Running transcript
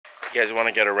you guys want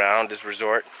to get around this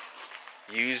resort,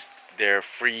 use their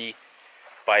free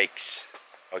bikes.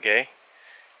 Okay,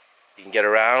 you can get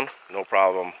around, no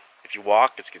problem. If you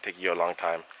walk, it's gonna take you a long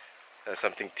time. That's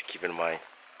something to keep in mind.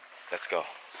 Let's go.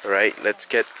 Alright, let's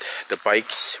get the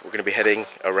bikes. We're gonna be heading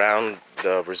around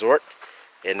the resort,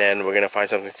 and then we're gonna find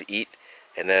something to eat,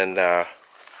 and then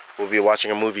we'll be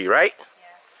watching a movie, right?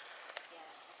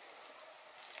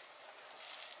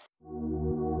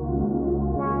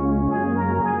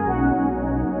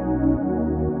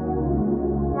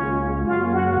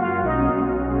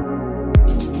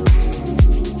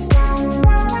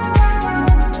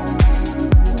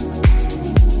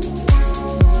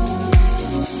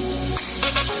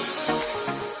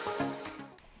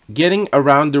 Getting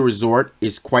around the resort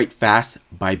is quite fast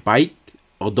by bike,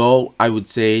 although I would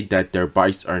say that their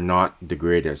bikes are not the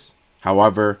greatest.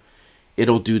 However,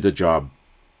 it'll do the job.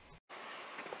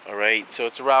 Alright, so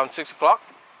it's around 6 o'clock.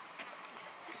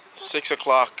 6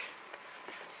 o'clock.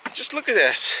 Just look at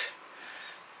this.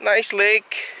 Nice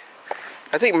lake.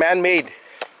 I think man-made.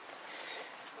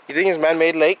 You think it's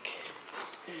man-made lake?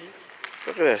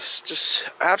 Look at this. Just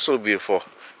absolutely beautiful.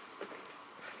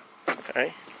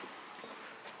 Alright.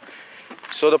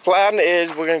 So the plan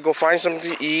is we're gonna go find something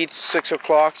to eat. 6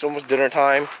 o'clock, it's almost dinner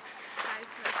time.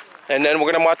 And then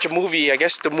we're gonna watch a movie. I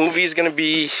guess the movie is gonna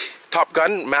be Top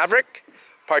Gun Maverick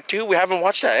Part 2. We haven't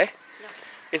watched that, eh? No.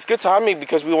 It's good timing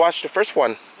because we watched the first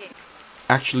one. Yeah.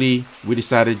 Actually, we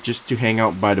decided just to hang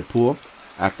out by the pool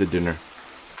after dinner.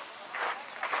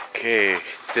 Okay,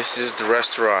 this is the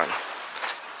restaurant.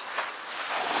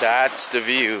 That's the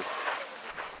view.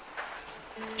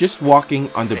 Just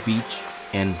walking on the beach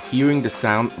and hearing the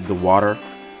sound of the water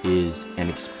is an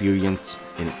experience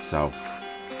in itself.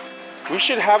 We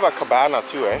should have a cabana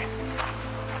too, eh?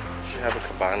 We should have a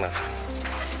cabana.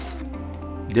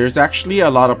 There's actually a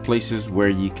lot of places where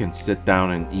you can sit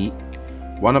down and eat.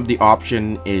 One of the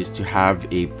options is to have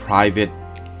a private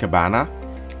cabana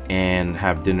and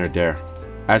have dinner there.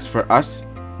 As for us,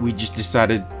 we just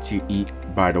decided to eat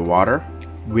by the water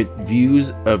with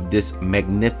views of this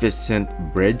magnificent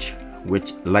bridge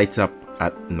which lights up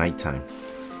at nighttime.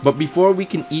 But before we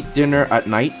can eat dinner at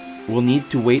night, we'll need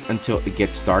to wait until it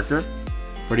gets darker.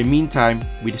 For the meantime,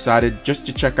 we decided just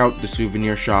to check out the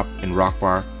souvenir shop and rock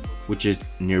bar, which is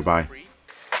nearby.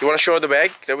 You want to show the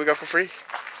bag that we got for free?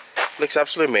 Looks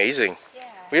absolutely amazing. Yeah.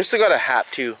 We also got a hat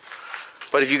too.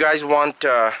 But if you guys want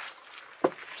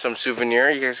some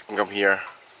souvenir, you guys can come here.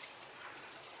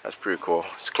 That's pretty cool.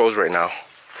 It's closed right now.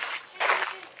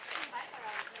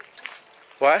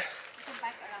 What?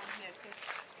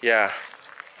 Yeah,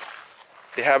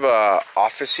 they have a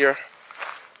office here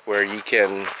where you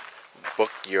can book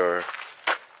your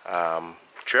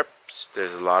trips.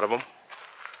 There's a lot of them,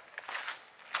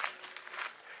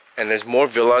 and there's more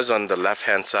villas on the left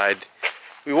hand side.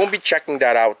 We won't be checking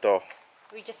that out though.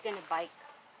 We're just gonna bike.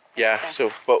 Yeah,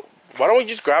 so but why don't we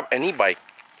just grab any bike?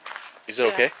 Is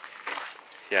it okay?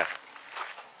 Yeah.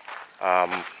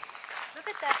 Look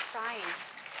at that sign.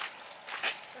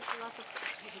 There's a lot of signs.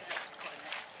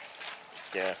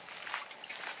 Yeah,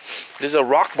 there's a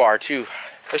rock bar too.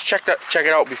 Let's check it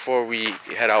out before we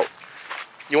head out.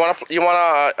 You wanna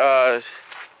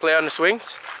play on the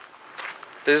swings?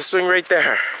 There's a swing right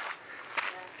there.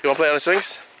 You wanna play on the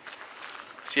swings?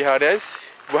 See how it is?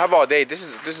 We'll have all day. This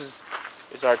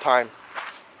is our time.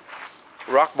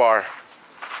 Rock bar.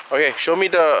 Okay, show me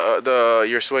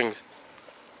your swings,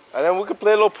 and then we can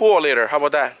play a little pool later. How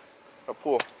about that? A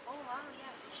pool.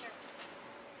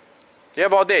 You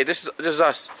have all day. This is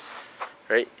us,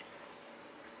 right?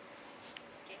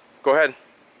 Okay. Go ahead.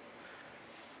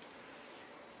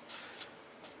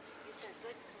 It's a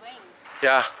good swing.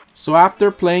 Yeah. So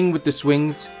after playing with the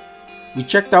swings, we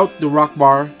checked out the rock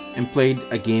bar and played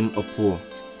a game of pool.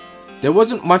 There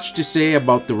wasn't much to say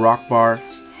about the rock bar,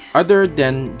 other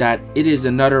than that it is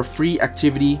another free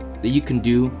activity that you can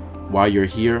do while you're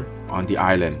here on the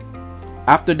island.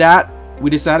 After that, we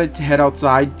decided to head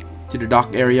outside to the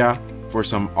dock area for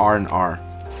some R&R.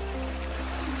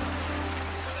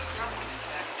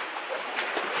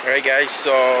 Alright guys,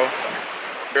 so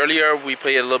earlier we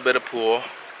played a little bit of pool.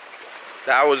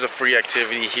 That was a free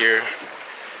activity here.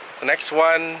 The next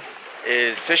one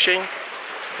is fishing.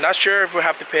 Not sure if we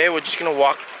have to pay. We're just gonna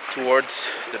walk towards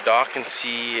the dock and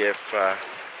see if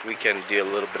we can do a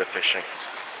little bit of fishing.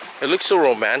 It looks so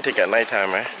romantic at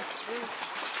nighttime, right?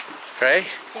 Right?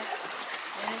 Yeah.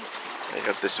 Nice. They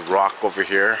got this rock over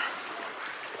here.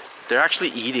 They're actually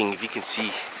eating, if you can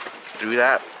see through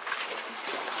that.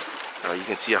 You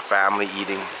can see a family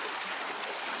eating.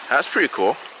 That's pretty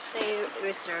cool. They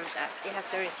reserve that. You have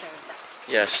to reserve that.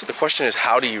 Yes, the question is,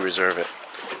 how do you reserve it?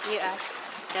 You ask.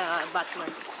 the butler.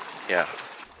 Yeah.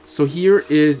 So here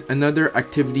is another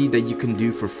activity that you can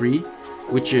do for free,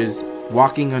 which is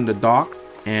walking on the dock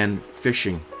and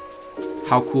fishing.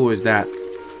 How cool is that?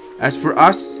 As for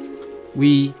us,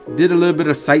 we did a little bit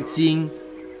of sightseeing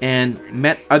and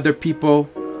met other people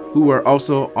who were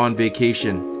also on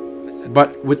vacation.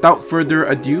 But without further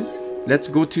ado, let's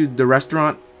go to the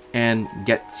restaurant and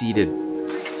get seated.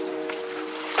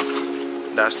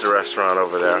 That's the restaurant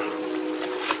over there.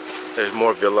 There's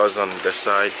more villas on this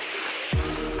side.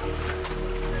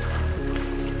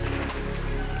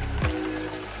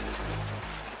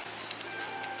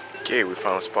 Okay, we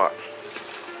found a spot.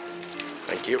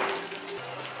 Thank you.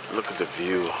 Look at the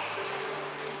view.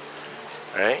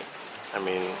 Right? I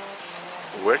mean,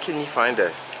 where can you find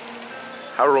this?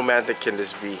 How romantic can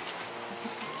this be?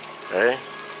 Right?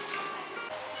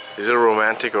 Is it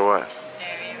romantic or what?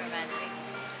 Very romantic.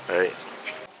 Right?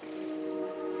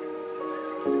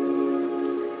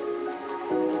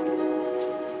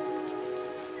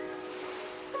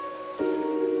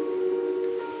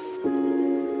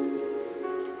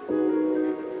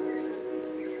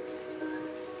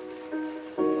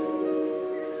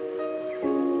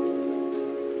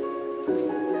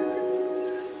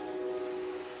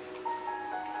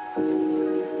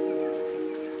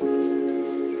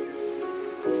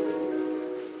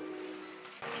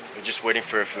 We're just waiting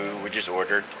for food. We just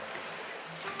ordered.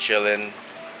 Chilling.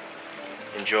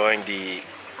 Enjoying the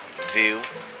view.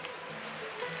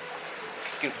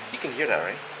 You can hear that,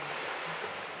 right?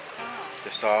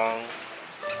 The song.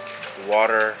 The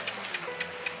water.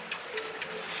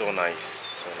 So nice.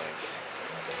 So nice.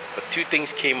 But two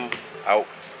things came out.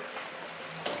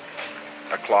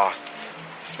 A cloth.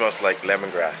 It smells like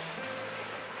lemongrass.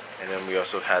 And then we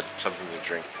also had something to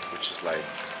drink, which is like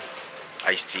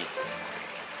iced tea.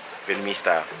 Vietnamese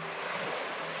style.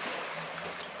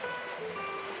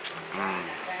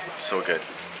 So good.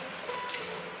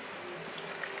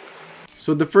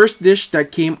 So the first dish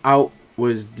that came out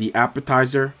was the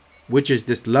appetizer, which is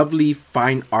this lovely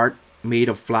fine art made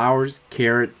of flowers,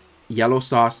 carrot, yellow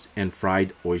sauce, and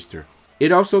fried oyster.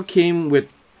 It also came with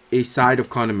a side of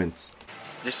condiments.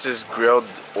 This is grilled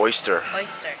oyster.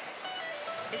 Oyster.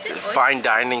 Is it oyster? Fine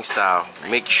dining style.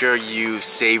 Make sure you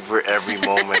savor every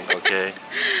moment, okay?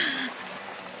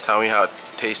 Tell me how it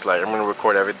tastes like. I'm gonna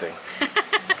record everything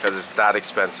because it's that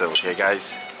expensive, okay,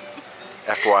 guys?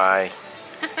 FYI.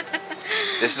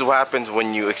 This is what happens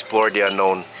when you explore the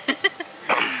unknown. Okay.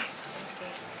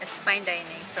 It's fine dining,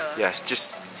 so Yes,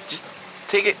 just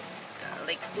take it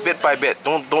like bit by bit.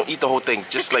 Don't eat the whole thing.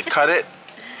 Just like cut it.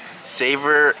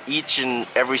 Savor each and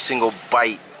every single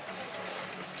bite.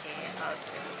 Okay, I'll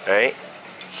just... Right?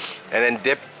 And then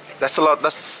dip. That's a lot.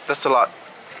 That's a lot.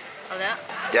 All that?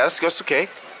 Yeah, that's okay.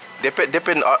 Dip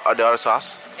in the other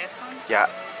sauce. This one? Yeah.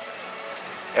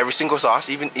 Every single sauce,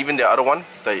 even the other one,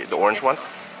 the orange This one. one?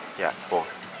 Yeah, cool.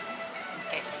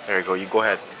 Okay. There you go. You go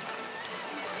ahead.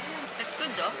 It's good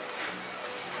though.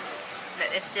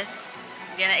 But it's just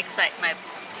gonna excite my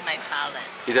palate.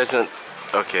 It doesn't.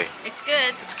 Okay. It's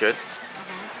good. It's good.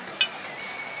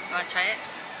 Wanna try it?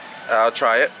 I'll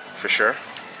try it for sure.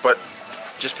 But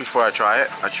just before I try it,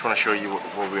 I just want to show you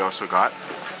what we also got.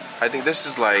 I think this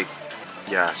is like,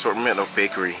 yeah, assortment of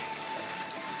bakery.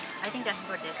 I think that's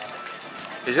for this.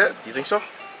 Is it? You think so?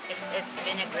 It's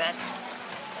vinaigrette,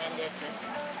 and this is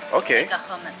Okay. like a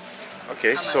hummus.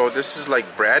 Okay, Hummus. so this is like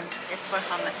bread. It's for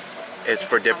hummus. It's This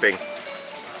for is dipping.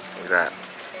 hummus. Like that.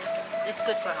 It's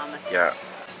good for hummus. Yeah.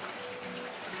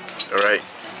 Alright,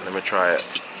 let me try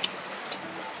it.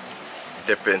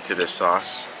 Dip into the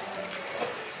sauce.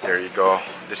 There you go.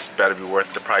 This better be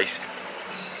worth the price.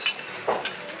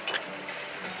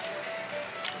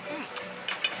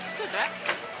 Good, right?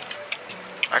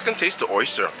 I can taste the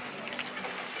oyster.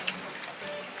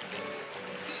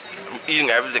 I'm eating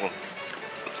everything.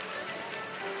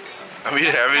 I'm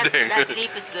eating everything. That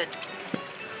leaf is good.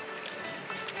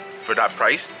 For that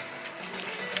price,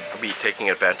 I'll be taking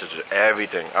advantage of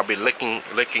everything. I'll be licking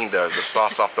the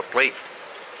sauce off the plate.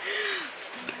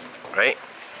 Right?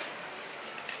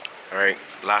 Alright,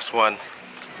 last one.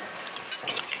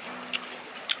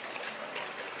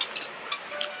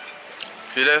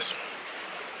 See this?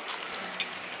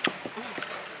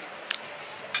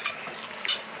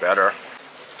 Better.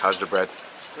 How's the bread?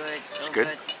 It's good. So It's good?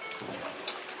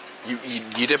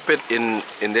 You dip it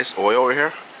in this oil over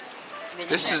here?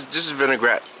 This is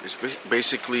vinaigrette. It's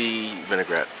basically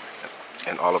vinaigrette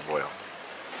and olive oil.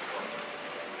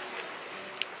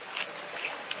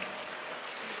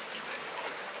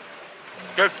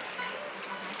 Good.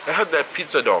 I had that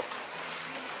pizza dough.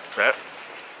 Right?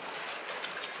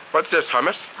 What's this,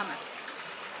 hummus? Hummus.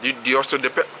 Do you also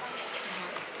dip it?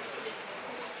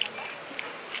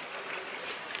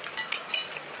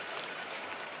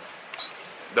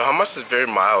 The hummus is very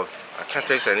mild. I can't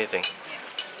taste anything.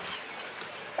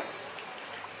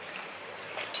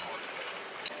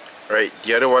 Alright,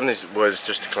 the other one was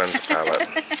just to cleanse the palate.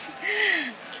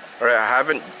 Alright, I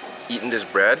haven't eaten this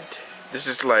bread. This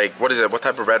is like, what is it? What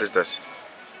type of bread is this?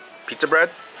 Pizza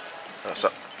bread? Oh, so,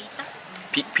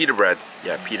 pita bread.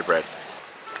 Yeah, pita bread.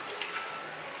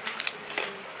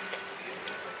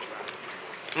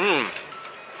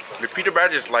 The pita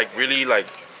bread is like really like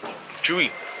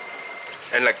chewy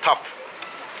and like tough.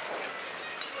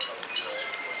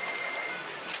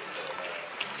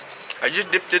 I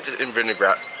just dipped it in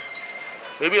vinaigrette.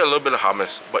 Maybe a little bit of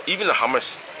hummus, but even the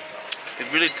hummus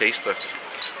is really tasteless.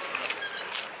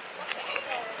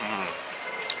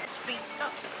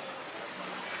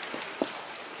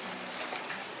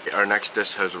 Our next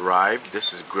dish has arrived.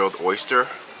 This is grilled oyster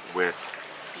with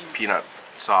peanut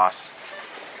sauce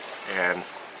and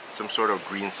some sort of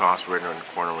green sauce right in the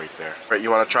corner right there. Right, you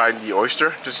want to try the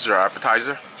oyster? This is our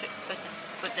appetizer.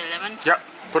 Put the lemon? Yeah,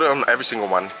 put it on every single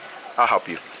one. I'll help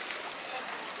you.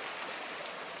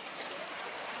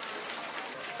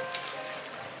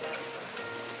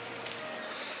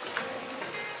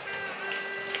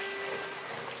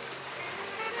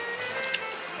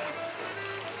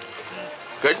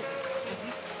 Good?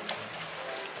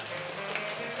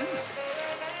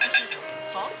 This is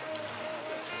salt?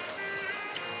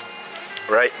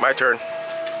 Right, my turn.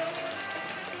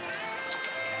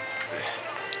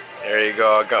 There you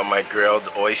go, I got my grilled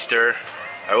oyster.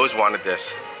 I always wanted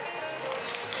this.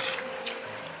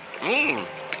 Mmm.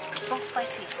 So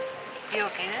spicy. You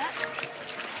okay with that?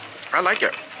 I like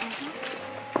it.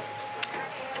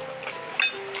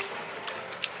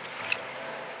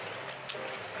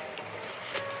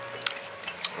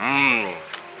 Mmm.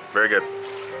 Very good.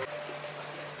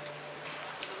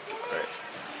 Right.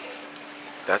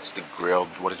 That's the grilled,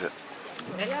 what is it?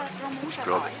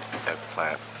 Grilled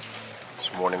eggplant.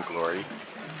 It's morning glory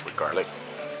with garlic.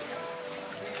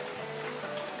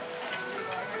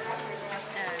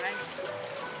 Rice.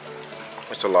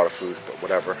 It's a lot of food, but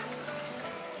whatever.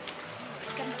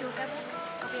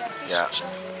 Yeah.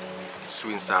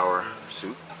 Sweet and sour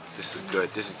soup. This is good.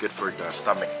 This is good for the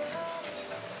stomach.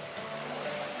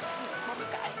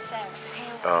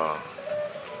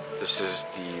 This is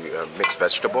the mixed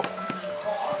vegetable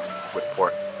with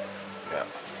pork. Yeah.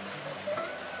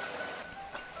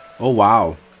 Oh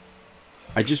wow.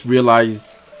 I just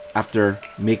realized after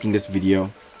making this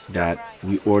video that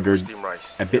we ordered Steamed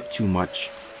rice. a bit too much.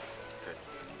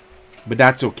 But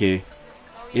that's okay.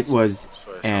 It was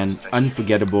an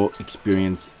unforgettable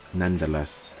experience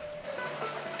nonetheless.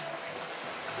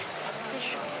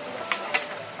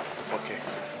 Okay,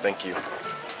 thank you.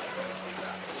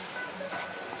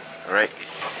 Alright.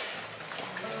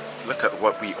 Look at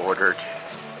what we ordered.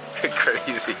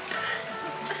 Crazy.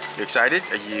 You excited?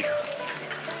 You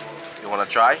wanna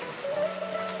try?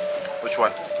 Which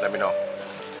one? Let me know.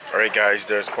 Alright guys,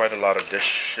 there's quite a lot of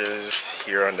dishes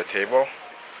here on the table.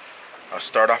 I'll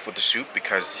start off with the soup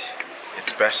because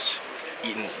it's best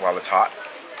eaten while it's hot.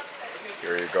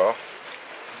 Here you go.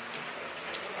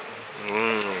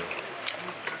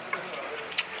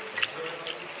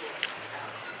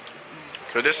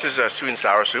 So this is a sweet and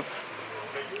sour soup.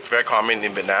 Very common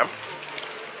in Vietnam.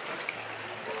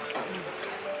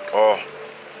 Oh,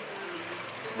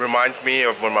 reminds me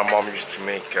of when my mom used to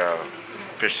make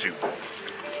fish soup.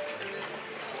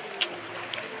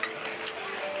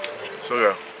 So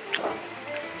yeah.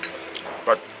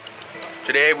 But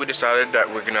today we decided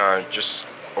that we're gonna just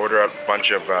order a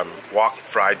bunch of wok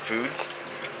fried food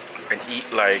and eat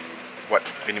like what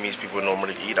Vietnamese people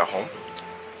normally eat at home.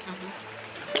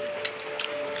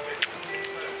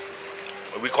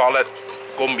 We call it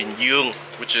Cơm Bình Dương,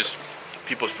 which is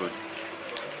people's food.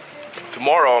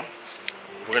 Tomorrow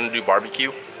we're gonna do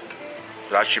barbecue.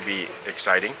 That should be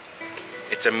exciting.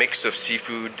 It's a mix of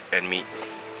seafood and meat,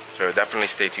 so definitely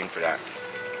stay tuned for that.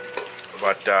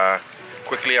 But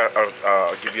quickly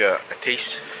I'll give you a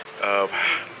taste of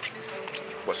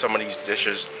what some of these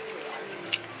dishes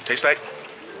taste like.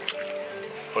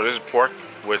 So this is pork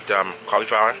with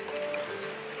cauliflower.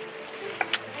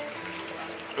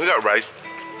 We got rice.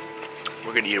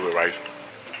 We're gonna eat it with rice.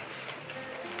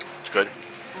 It's good.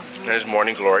 And there's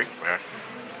morning glory. Yeah.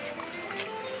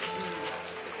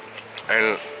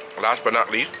 And last but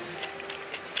not least,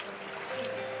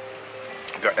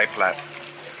 we got eggplant.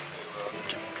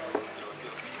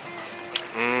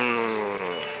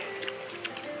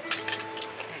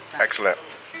 Excellent.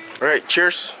 All right,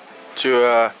 cheers to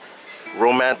a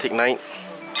romantic night.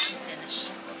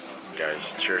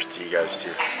 Guys, cheers to you guys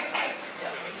too.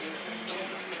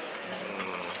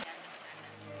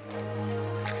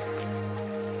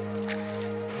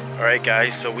 Alright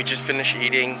guys, so we just finished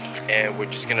eating and we're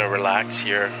just gonna relax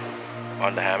here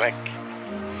on the hammock.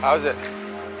 How's it?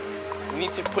 You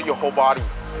need to put your whole body.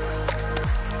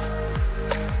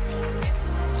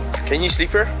 Can you sleep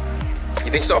here?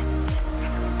 You think so?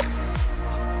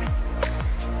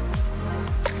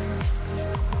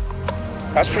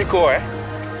 That's pretty cool,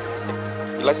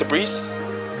 eh? You like the breeze?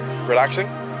 Relaxing?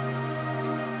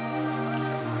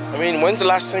 I mean, when's the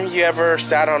last time you ever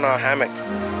sat on a hammock?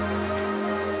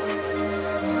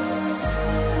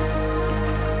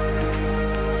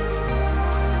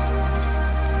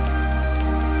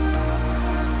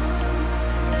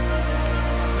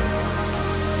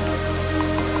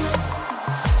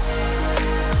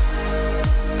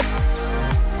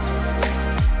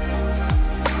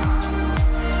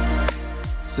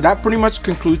 So that pretty much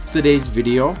concludes today's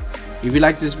video. If you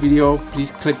like this video, please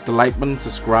click the like button,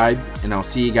 subscribe, and I'll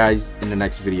see you guys in the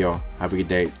next video. Have a good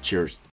day. Cheers.